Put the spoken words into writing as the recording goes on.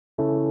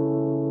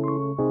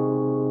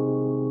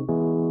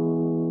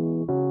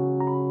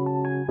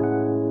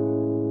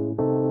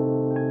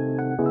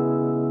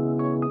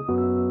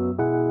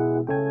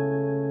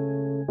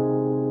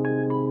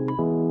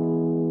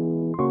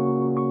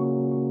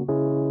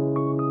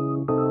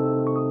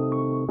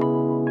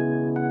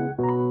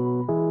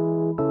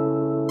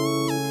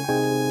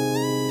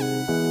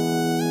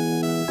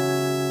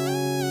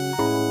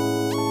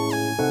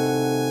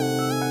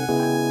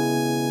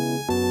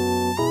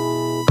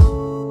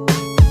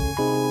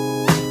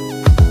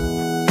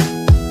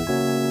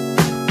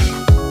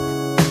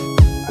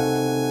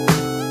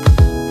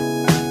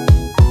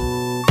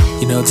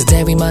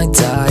we might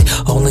die.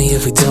 Only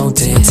if we don't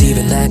dance.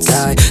 Even that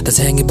guy that's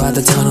hanging by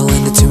the tunnel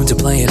and the tunes are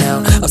playing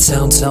out. Our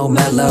sound so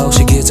mellow,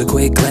 she gives a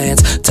quick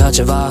glance, touch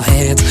of our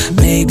hands.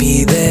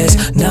 Maybe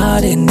there's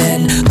not an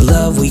end. The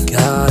love we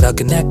got, I'll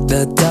connect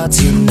the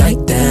dots,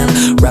 unite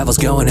them. Rivals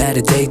going at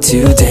it day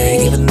to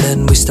day. Even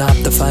then we stop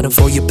the fighting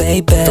for you,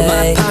 baby. From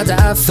my pod to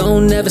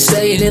iPhone, never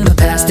staying in the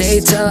past.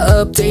 Data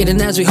updating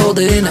as we hold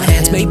it in our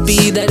hands.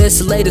 Maybe that it's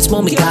the latest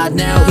one we got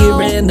now.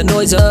 Hearing the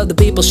noise of the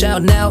people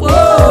shouting out.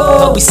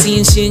 What we see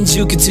in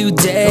Shinjuku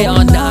today.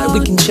 All night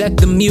we can check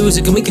the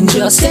music and we can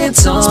just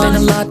dance on. Spend a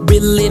lot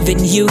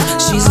reliving youth.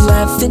 She's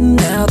laughing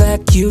now,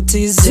 that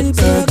cutie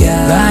zipper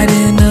guy.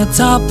 Riding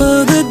atop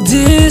of the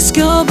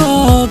disco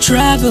ball,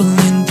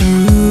 traveling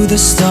through the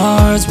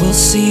stars. We'll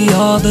see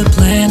all the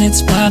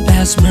planets fly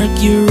past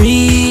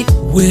Mercury.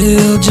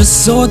 We'll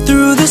just soar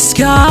through the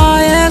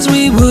sky as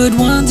we would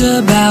wonder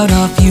about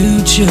our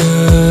future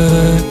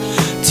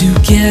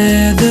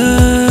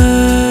together.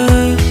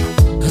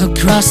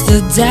 Across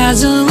the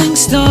dazzling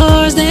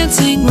stars,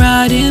 dancing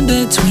right in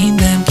between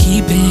them,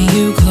 keeping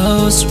you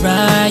close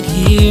right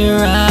here,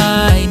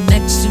 right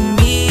next to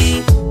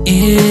me.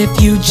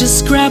 If you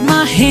just grab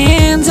my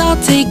hands,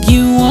 I'll take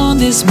you on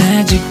this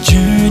magic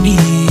journey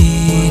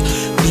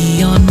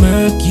beyond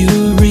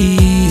Mercury.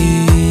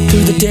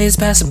 Through the days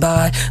passing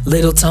by,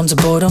 little times of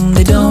boredom,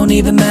 they don't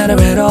even matter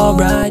at all,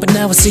 right? But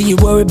now I see you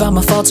worry about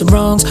my faults and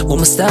wrongs. What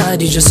must I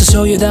do just to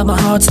show you that my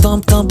heart's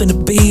thumping to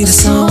beat a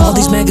song? All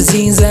these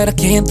magazines that I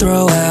can't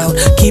throw out,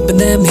 keeping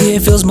them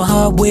here fills my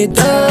heart with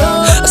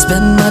doubt. I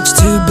spend much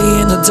to be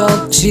an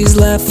adult. She's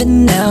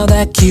laughing now,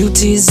 that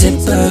cutie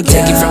zipper guy.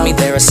 Take it from me,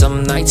 there are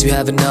some nights you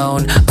haven't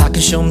known. I can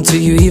show them to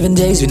you, even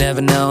days you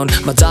never known.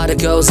 My daughter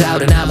goes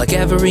out and out like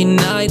every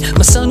night.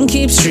 My son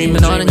keeps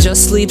streaming on and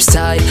just sleeps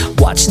tight,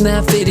 watching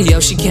that video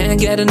she can't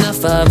get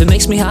enough of. It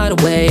makes me hide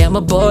away, I'm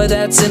a boy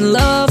that's in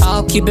love.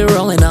 I'll keep it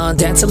rolling on,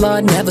 dance a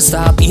lot, never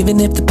stop. Even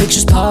if the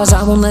pictures pause,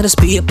 I won't let us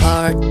be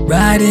apart.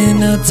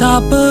 Riding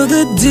atop of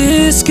the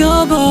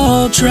disco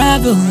ball,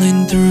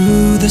 traveling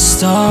through the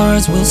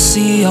stars. We'll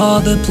see all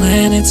the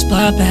planets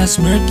fly past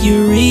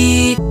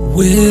Mercury.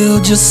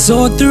 We'll just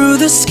soar through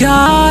the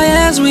sky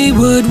as we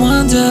would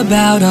wonder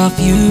about our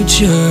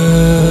future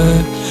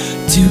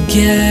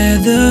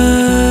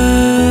together.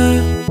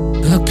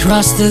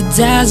 Across the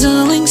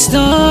dazzling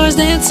stars,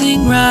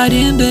 dancing right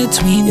in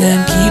between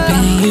them,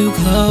 keeping you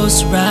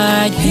close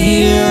right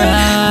here,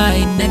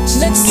 right next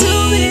to me.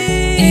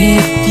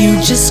 If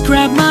you just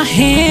grab my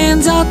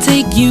hands, I'll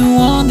take you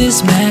on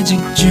this magic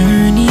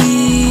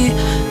journey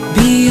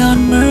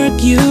beyond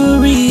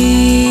Mercury.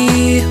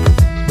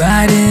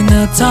 Riding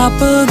atop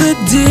of the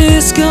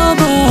disco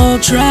ball,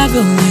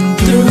 traveling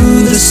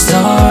through the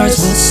stars.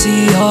 We'll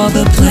see all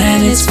the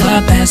planets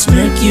fly past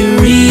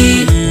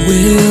Mercury.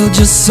 We'll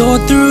just soar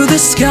through the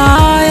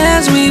sky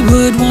as we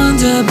would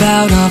wonder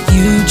about our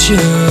future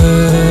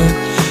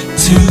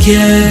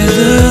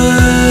together.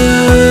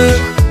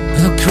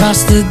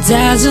 Across the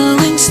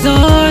dazzling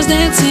stars,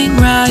 dancing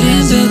right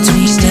in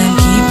between them,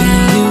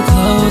 keeping you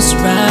close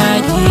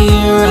right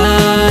here,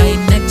 right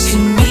now.